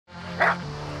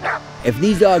If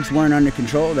these dogs weren't under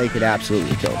control, they could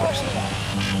absolutely kill a person.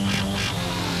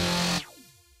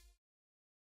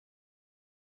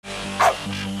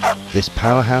 This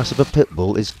powerhouse of a pit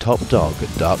bull is top dog at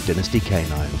Dark Dynasty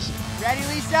K9s. Ready,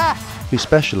 Lisa? Who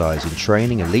specialise in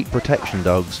training elite protection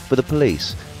dogs for the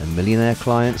police and millionaire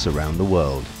clients around the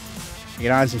world. It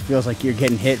honestly feels like you're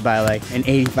getting hit by like an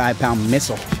 85-pound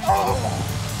missile.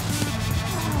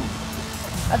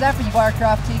 How's that for you,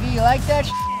 Barcroft TV? You like that?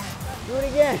 Do it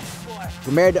again.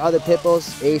 Compared to other pit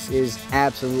bulls, Ace is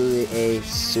absolutely a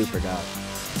super dog.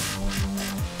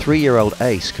 3-year-old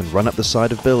Ace can run up the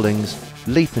side of buildings,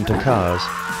 leap into cars,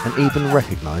 and even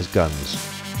recognise guns.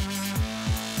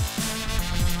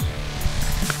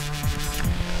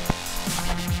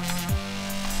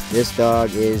 This dog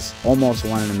is almost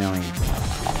 1 in a million.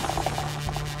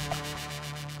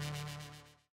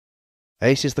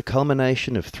 Ace is the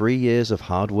culmination of 3 years of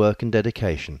hard work and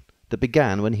dedication that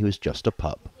began when he was just a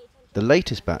pup. The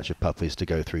latest batch of puppies to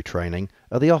go through training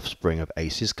are the offspring of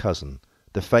Ace's cousin,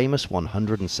 the famous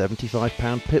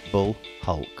 175-pound pit bull,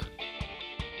 Hulk.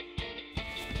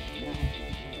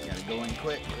 Gotta go in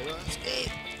quick.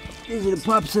 These are the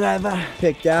pups that I've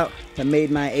picked out that made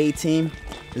my A-team.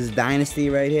 This is Dynasty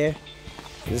right here.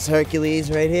 This is Hercules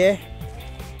right here.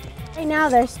 Right now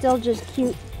they're still just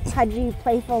cute, pudgy,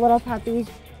 playful little puppies.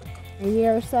 In a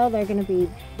year or so they're going to be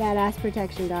badass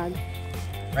protection dogs.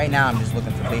 Right now I'm just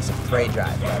looking for basic prey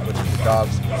drive, which is the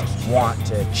dogs want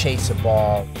to chase a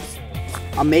ball.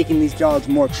 I'm making these dogs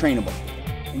more trainable.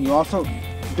 And you also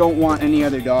don't want any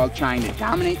other dog trying to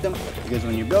dominate them, because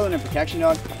when you're building a protection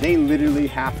dog, they literally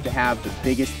have to have the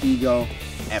biggest ego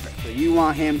ever. So you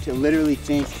want him to literally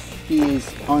think he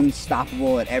is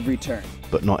unstoppable at every turn.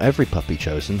 But not every puppy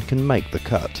chosen can make the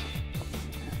cut.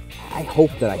 I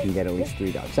hope that I can get at least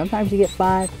 3 dogs. Sometimes you get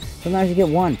 5, sometimes you get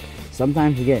 1,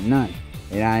 sometimes you get none.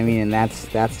 You know what I mean? And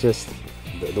that's just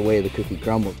the way the cookie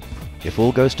crumbles. If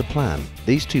all goes to plan,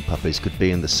 these 2 puppies could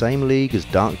be in the same league as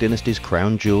Dark Dynasty's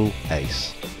crown jewel,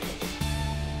 Ace.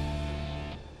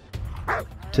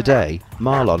 Today,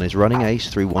 Marlon is running Ace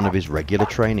through one of his regular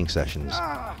training sessions,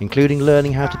 including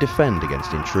learning how to defend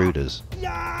against intruders.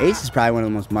 Ace is probably one of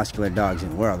the most muscular dogs in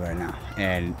the world right now,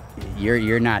 and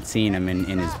you're not seeing him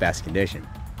in his best condition.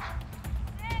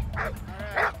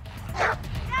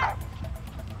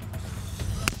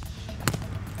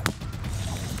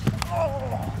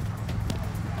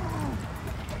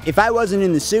 If I wasn't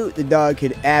in the suit, the dog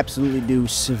could absolutely do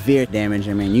severe damage.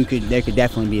 I mean, there could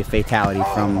definitely be a fatality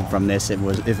from this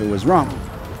if it was wrong.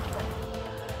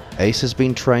 Ace has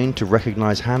been trained to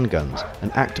recognize handguns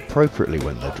and act appropriately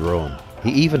when they're drawn. He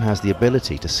even has the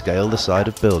ability to scale the side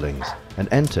of buildings and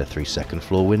enter through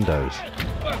second-floor windows.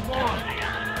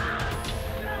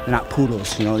 They're not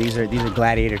poodles, you know. These are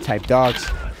gladiator-type dogs,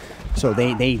 so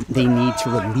they need to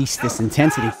release this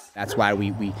intensity. That's why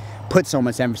we put so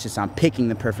much emphasis on picking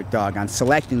the perfect dog, on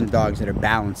selecting the dogs that are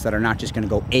balanced, that are not just going to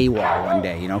go AWOL one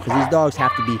day, you know, because these dogs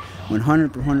have to be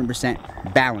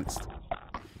 100% balanced.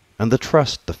 And the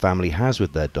trust the family has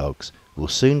with their dogs will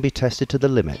soon be tested to the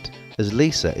limit as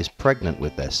Lisa is pregnant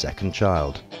with their second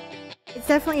child. It's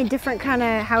definitely a different kind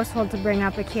of household to bring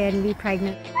up a kid and be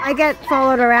pregnant. I get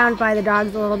followed around by the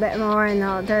dogs a little bit more, and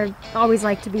they're always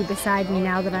like to be beside me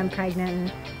now that I'm pregnant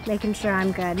and making sure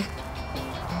I'm good.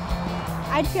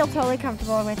 I'd feel totally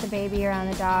comfortable with the baby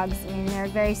around the dogs. I mean, they're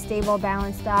very stable,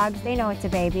 balanced dogs. They know it's a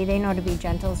baby. They know to be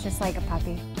gentle. It's just like a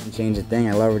puppy. Change a thing.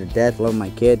 I love her to death. Love my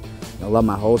kid. I love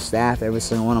my whole staff. Every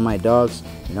single one of my dogs.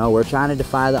 You know, we're trying to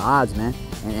defy the odds, man,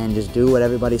 and just do what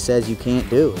everybody says you can't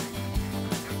do.